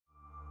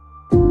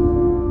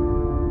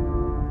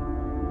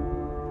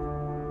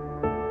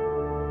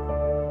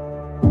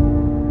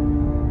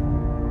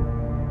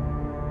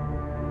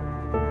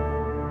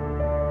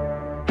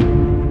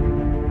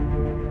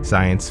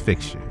Science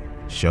fiction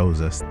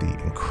shows us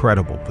the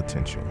incredible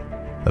potential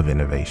of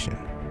innovation.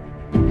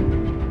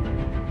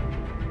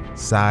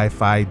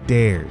 Sci-fi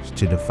dares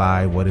to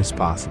defy what is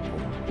possible,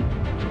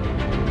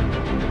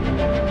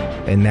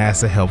 and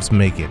NASA helps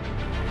make it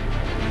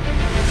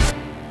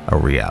a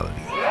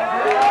reality.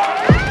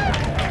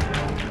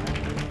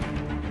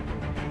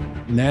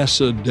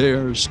 NASA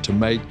dares to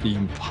make the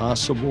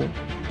impossible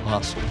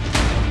possible.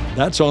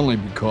 That's only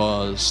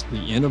because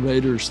the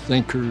innovators,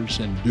 thinkers,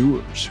 and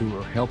doers who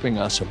are helping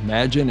us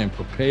imagine and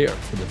prepare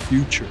for the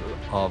future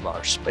of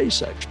our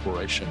space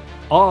exploration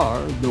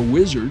are the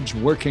wizards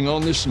working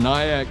on this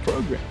NIAC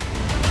program.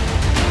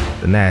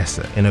 The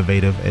NASA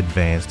Innovative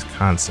Advanced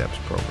Concepts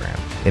Program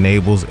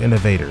enables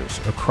innovators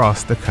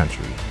across the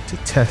country to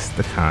test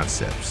the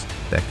concepts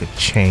that could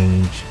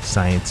change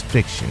science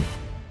fiction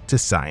to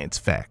science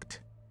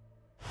fact.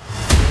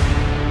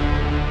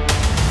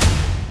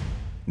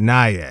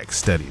 NIAC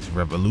studies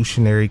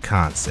revolutionary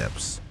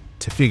concepts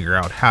to figure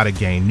out how to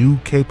gain new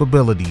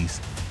capabilities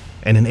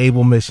and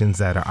enable missions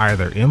that are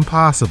either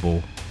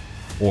impossible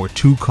or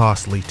too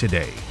costly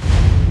today.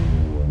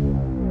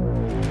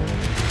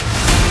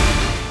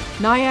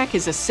 NIAC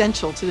is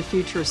essential to the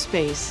future of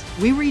space.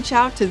 We reach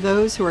out to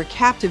those who are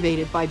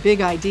captivated by big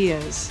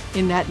ideas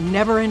in that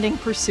never-ending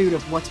pursuit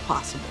of what's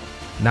possible.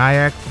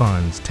 NIAC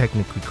funds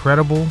technically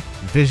credible,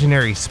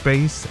 visionary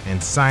space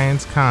and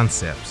science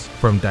concepts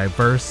from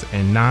diverse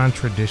and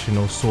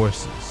non-traditional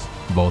sources,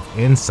 both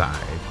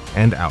inside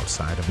and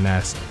outside of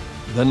NASA.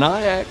 The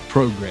NIAC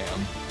program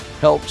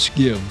helps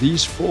give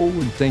these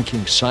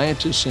forward-thinking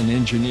scientists and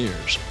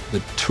engineers the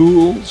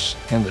tools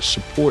and the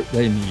support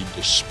they need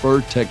to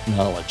spur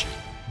technology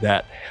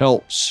that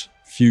helps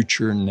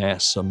future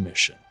NASA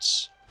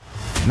missions.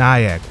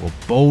 NIAC will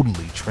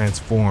boldly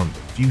transform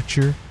the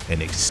future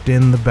and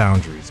extend the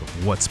boundaries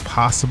of what's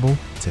possible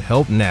to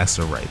help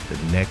NASA write the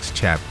next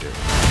chapter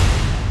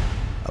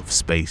of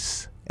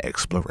space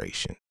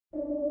exploration.